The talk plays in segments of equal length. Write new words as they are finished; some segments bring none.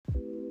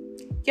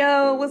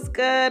Yo, what's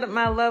good,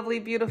 my lovely,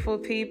 beautiful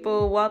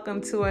people? Welcome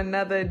to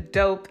another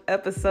dope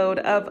episode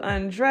of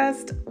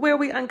Undressed, where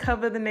we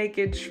uncover the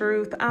naked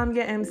truth. I'm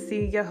your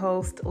MC, your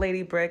host,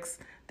 Lady Bricks,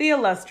 the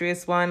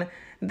illustrious one,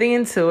 the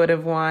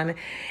intuitive one.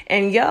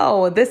 And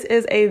yo, this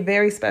is a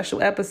very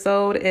special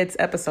episode. It's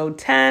episode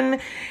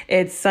 10.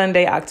 It's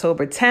Sunday,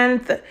 October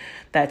 10th.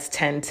 That's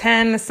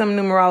 1010, some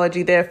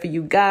numerology there for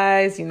you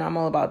guys. You know, I'm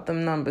all about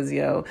them numbers,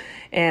 yo.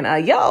 And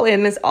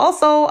and it's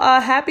also a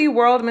happy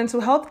World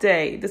Mental Health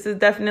Day. This is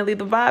definitely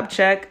the vibe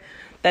check.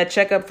 That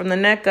checkup from the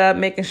neck up,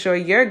 making sure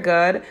you're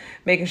good,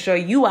 making sure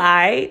you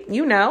aight,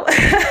 you know.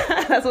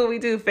 That's what we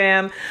do,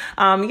 fam.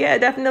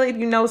 Definitely if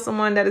you know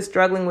someone that is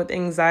struggling with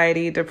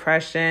anxiety,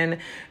 depression,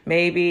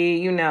 maybe,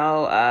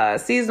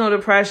 seasonal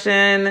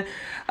depression,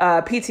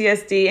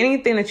 PTSD,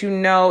 anything that you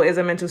know is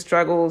a mental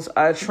struggles,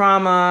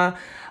 trauma,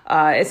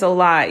 it's a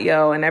lot,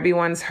 yo, and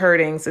everyone's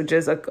hurting. So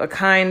just a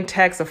kind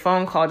text, a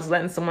phone call, just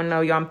letting someone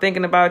know, yo, I'm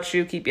thinking about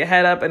you. Keep your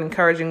head up, an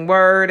encouraging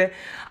word.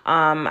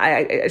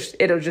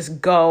 It'll just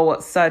go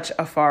such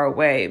a far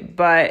way.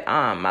 But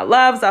my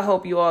loves, I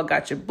hope you all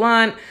got your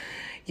blunt,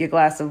 your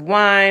glass of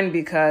wine,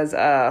 because,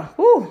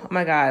 oh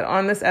my God,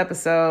 on this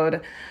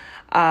episode,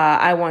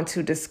 I want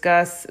to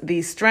discuss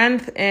the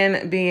strength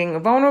in being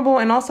vulnerable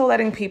and also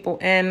letting people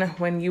in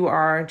when you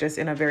are just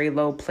in a very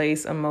low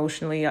place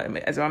emotionally.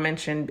 As I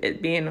mentioned,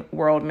 it being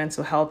World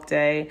Mental Health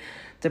Day,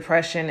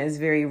 depression is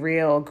very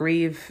real.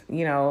 Grief,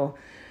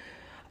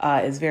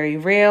 is very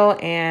real.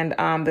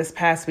 And this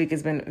past week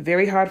has been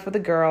very hard for the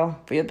girl,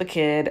 for the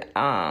kid.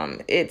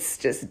 It's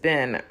just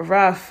been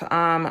rough.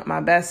 My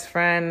best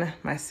friend,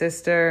 my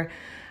sister,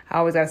 I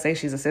always gotta say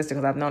she's a sister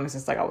because I've known her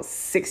since I was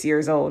 6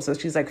 years old. So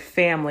she's like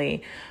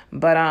family,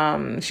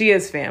 but she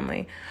is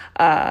family.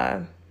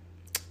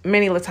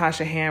 Minnie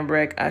Latasha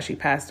Hambrick, she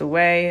passed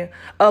away.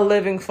 A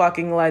living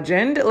fucking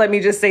legend. Let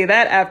me just say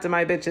that after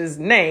my bitch's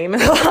name.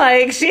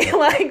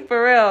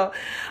 For real.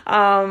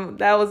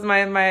 That was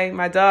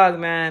my dog,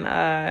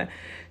 man.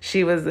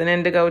 She was an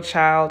indigo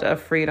child, a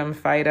freedom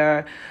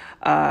fighter,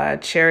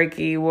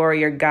 Cherokee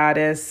warrior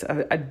goddess,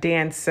 a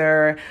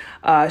dancer.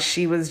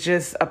 She was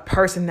just a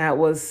person that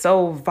was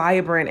so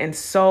vibrant and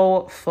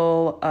so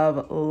full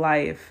of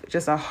life.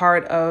 Just a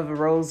heart of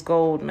rose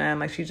gold, man.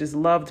 Like she just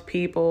loved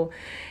people.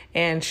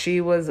 And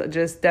she was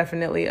just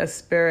definitely a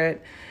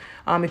spirit.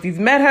 If you've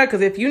met her, because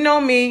if you know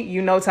me,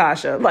 you know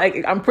Tasha.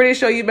 Like, I'm pretty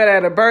sure you met her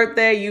at a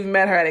birthday. You've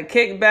met her at a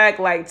kickback.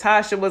 Like,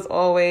 Tasha was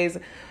always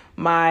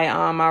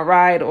my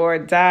ride or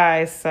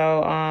die.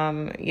 So,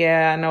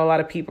 I know a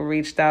lot of people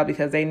reached out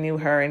because they knew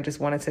her and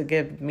just wanted to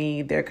give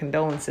me their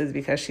condolences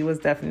because she was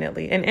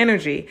definitely an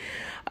energy.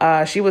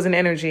 She was an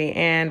energy.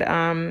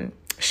 And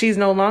she's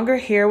no longer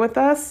here with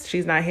us.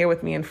 She's not here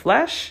with me in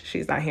flesh.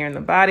 She's not here in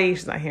the body.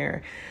 She's not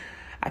here.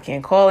 I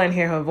can't call and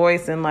hear her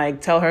voice and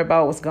tell her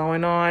about what's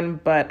going on,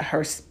 but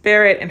her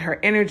spirit and her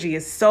energy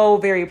is so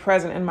very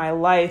present in my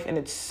life, and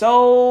it's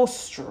so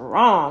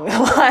strong.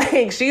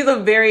 She's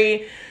a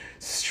very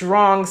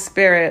strong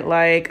spirit,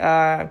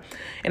 and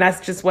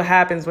that's just what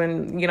happens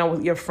when,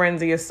 with your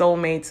friends or your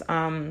soulmates.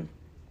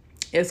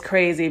 It's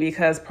crazy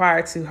because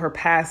prior to her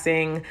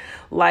passing,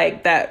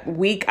 that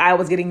week, I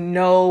was getting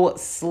no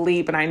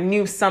sleep and I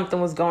knew something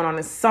was going on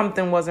and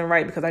something wasn't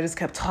right because I just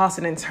kept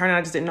tossing and turning.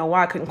 I just didn't know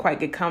why. I couldn't quite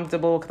get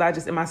comfortable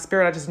because in my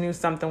spirit, I just knew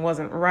something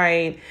wasn't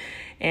right.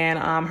 And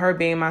her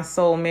being my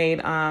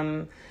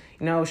soulmate,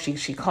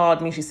 she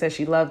called me. She said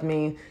she loved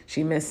me.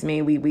 She missed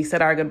me. We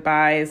said our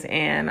goodbyes,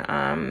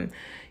 and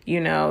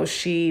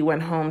she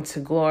went home to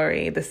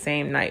glory the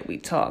same night we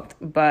talked.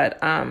 But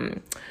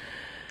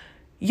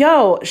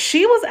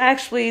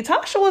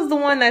Tasha was the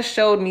one that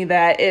showed me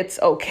that it's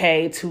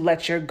okay to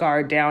let your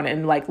guard down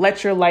and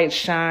let your light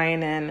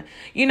shine and,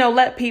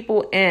 let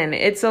people in.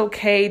 It's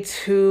okay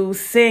to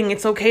sing.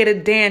 It's okay to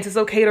dance. It's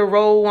okay to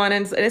roll one.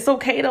 And it's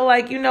okay to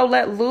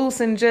let loose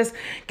and just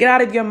get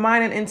out of your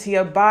mind and into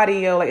your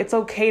body. It's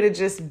okay to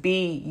just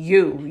be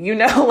you,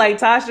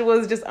 Tasha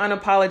was just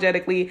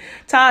unapologetically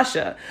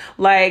Tasha.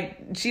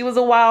 She was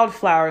a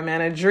wildflower,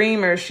 man, a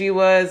dreamer. She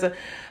was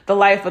the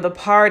life of the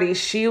party.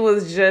 She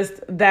was just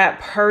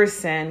that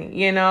person,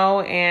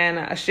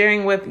 and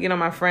sharing with,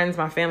 my friends,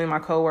 my family, my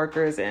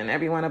coworkers, and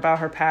everyone about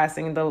her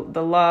passing, the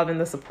love and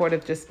the support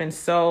have just been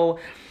so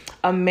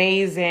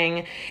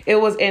amazing.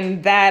 It was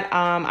in that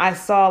I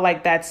saw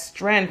that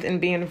strength in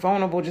being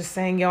vulnerable, just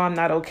saying, yo, I'm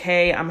not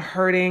okay. I'm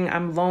hurting.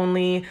 I'm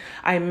lonely.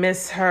 I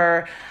miss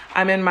her.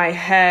 I'm in my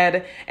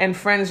head, and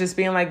friends just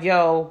being like,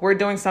 yo, we're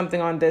doing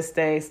something on this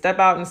day. Step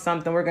out in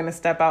something. We're going to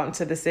step out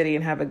into the city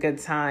and have a good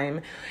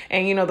time.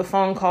 And, the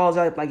phone calls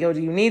are like, yo,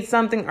 do you need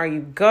something? Are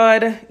you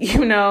good?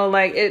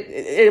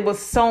 It was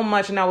so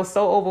much, and I was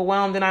so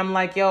overwhelmed. And I'm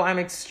like, yo, I'm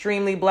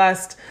extremely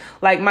blessed.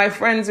 My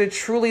friends are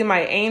truly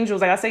my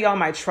angels. I say y'all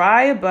my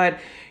tribe, but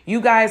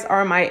you guys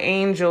are my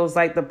angels.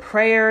 The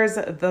prayers,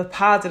 the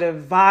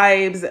positive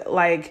vibes,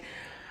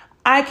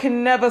 I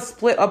can never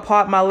split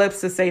apart my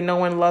lips to say no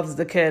one loves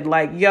the kid.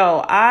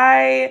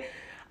 I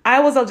I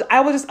was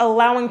just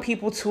allowing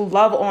people to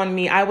love on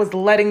me. I was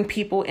letting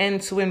people in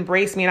to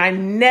embrace me. And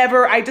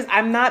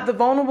I'm not the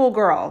vulnerable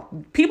girl.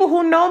 People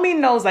who know me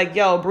knows like,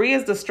 yo, Brie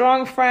is the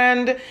strong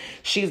friend.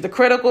 She's the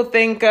critical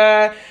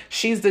thinker.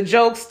 She's the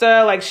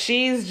jokester. Like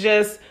she's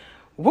just,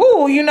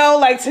 woo,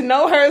 like to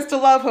know her is to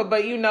love her.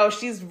 But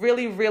she's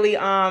really, really,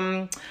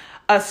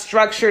 a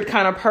structured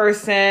kind of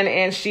person,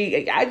 and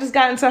I just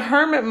got into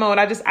hermit mode.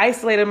 I just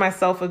isolated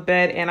myself a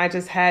bit, and I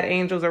just had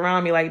angels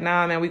around me like,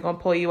 nah, man, we gonna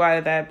pull you out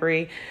of that,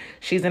 Brie.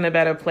 She's in a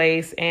better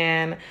place.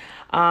 And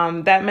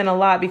that meant a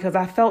lot because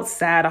I felt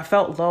sad, I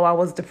felt low, I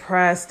was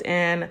depressed.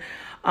 And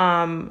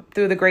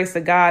through the grace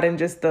of God and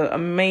just the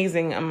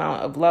amazing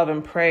amount of love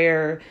and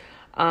prayer,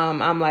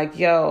 I'm like,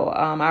 yo,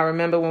 I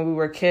remember when we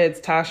were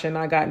kids, Tasha and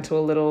I got into a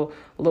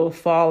little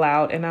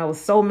fallout, and I was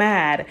so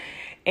mad.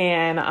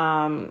 And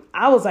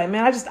I was like,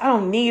 man, I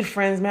don't need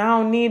friends, man. I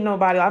don't need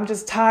nobody. I'm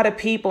just tired of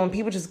people, and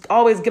people just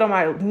always get on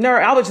my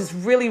nerve. I was just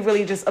really,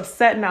 really just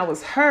upset, and I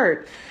was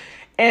hurt.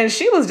 And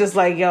she was just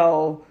like,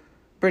 yo,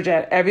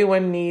 Bridget,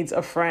 everyone needs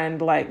a friend.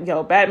 Like,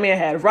 yo, Batman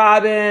had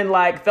Robin,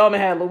 like Thelma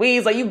had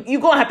Louise. Like, you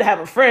gonna have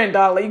a friend,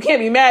 dog. Like, you can't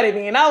be mad at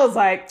me. And I was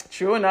like,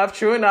 true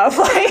enough.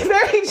 Like,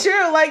 very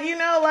true.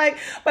 Like,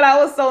 but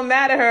I was so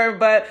mad at her.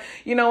 But,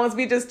 once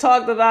we just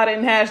talked about it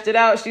and hashed it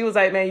out, she was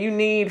like, man, you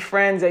need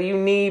friends, and you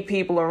need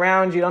people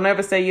around you. Don't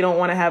ever say you don't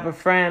want to have a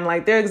friend.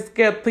 Like, there's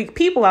good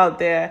people out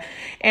there.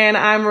 And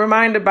I'm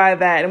reminded by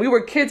that. And we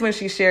were kids when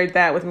she shared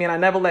that with me, and I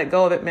never let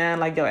go of it, man.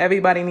 Like, yo,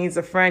 everybody needs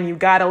a friend. You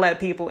gotta let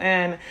people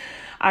in.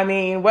 I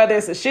mean, whether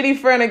it's a shitty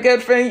friend, a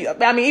good friend,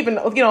 I mean, even,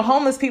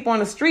 homeless people on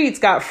the streets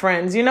got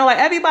friends, like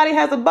everybody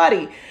has a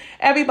buddy.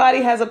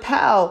 Everybody has a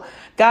pal.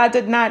 God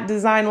did not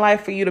design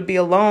life for you to be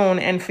alone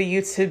and for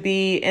you to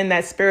be in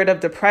that spirit of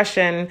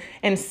depression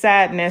and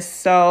sadness.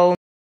 So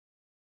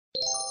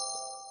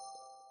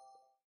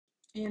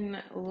in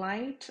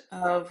light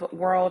of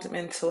World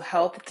Mental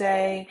Health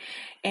Day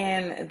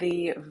and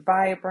the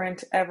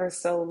vibrant, ever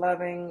so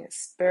loving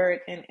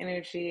spirit and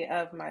energy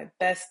of my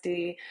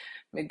bestie,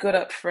 my good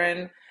up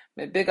friend,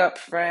 my big up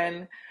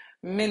friend,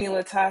 Mini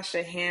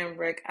Latasha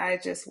Hambrick, I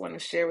just want to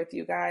share with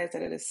you guys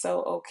that it is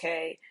so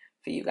okay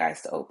for you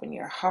guys to open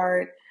your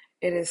heart.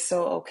 It is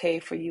so okay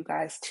for you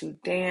guys to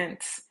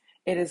dance.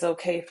 It is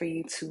okay for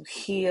you to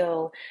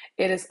heal.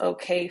 It is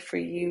okay for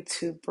you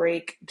to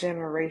break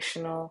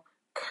generational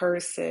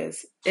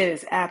curses. It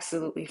is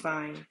absolutely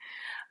fine.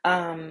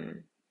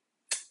 Um,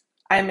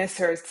 I miss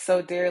her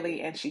so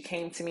dearly, and she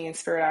came to me in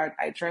spirit.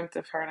 I dreamt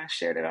of her, and I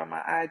shared it on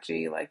my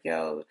IG. Like,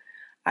 yo,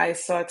 I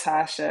saw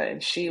Tasha,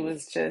 and she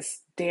was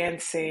just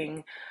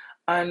dancing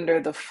under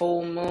the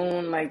full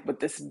moon, like with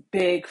this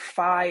big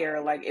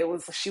fire. Like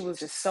she was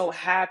just so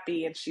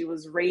happy, and she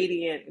was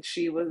radiant, and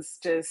she was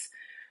just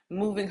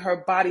moving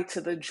her body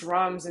to the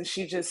drums, and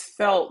she just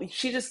felt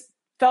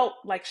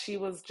like she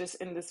was just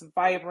in this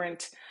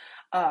vibrant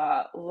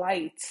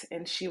light,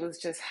 and she was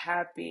just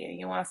happy. And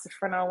you want to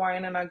friend our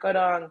wine and our good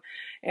on,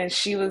 and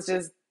she was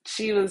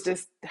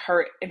just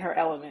her in her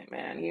element,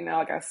 man.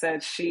 Like I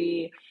said,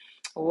 she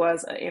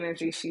was an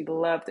energy. She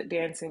loved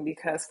dancing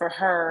because for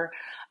her,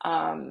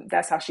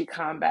 that's how she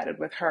combated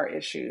with her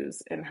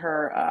issues in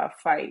her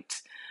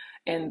fight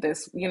in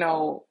this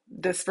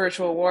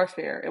spiritual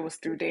warfare. It was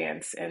through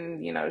dance.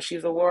 And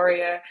she's a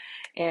warrior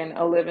and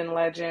a living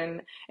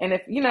legend. And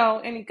if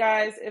any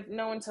guys, if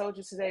no one told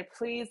you today,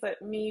 please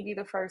let me be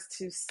the first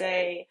to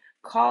say,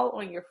 call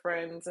on your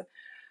friends,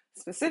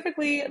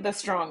 specifically the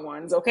strong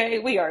ones. Okay,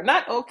 we are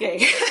not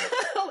okay.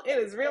 It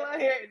is real out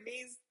here in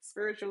these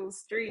spiritual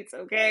streets.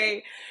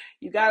 Okay,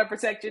 you got to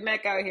protect your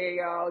neck out here,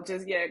 y'all.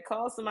 Just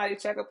call somebody,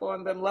 check up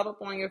on them, love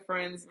up on your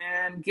friends,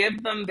 man.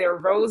 Give them their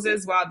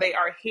roses while they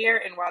are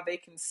here and while they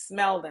can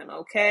smell them.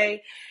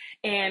 Okay.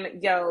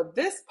 And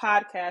this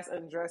podcast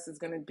Undress is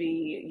gonna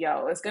be,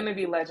 it's gonna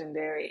be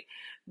legendary.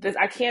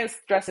 I can't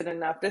stress it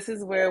enough. This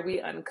is where we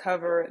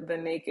uncover the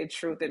naked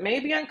truth. It may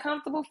be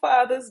uncomfortable for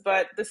others,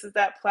 but this is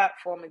that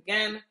platform.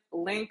 Again,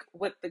 link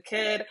with the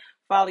kid.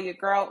 Follow your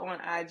girl on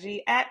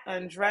IG at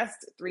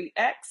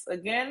Undressed3X.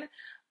 Again,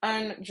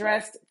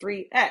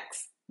 Undressed3X.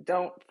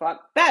 Don't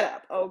fuck that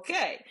up,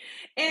 okay?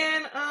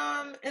 And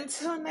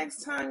until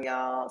next time,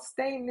 y'all,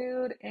 stay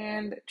nude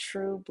and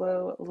true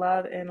blue.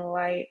 Love and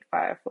light,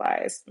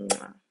 fireflies.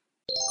 Mwah.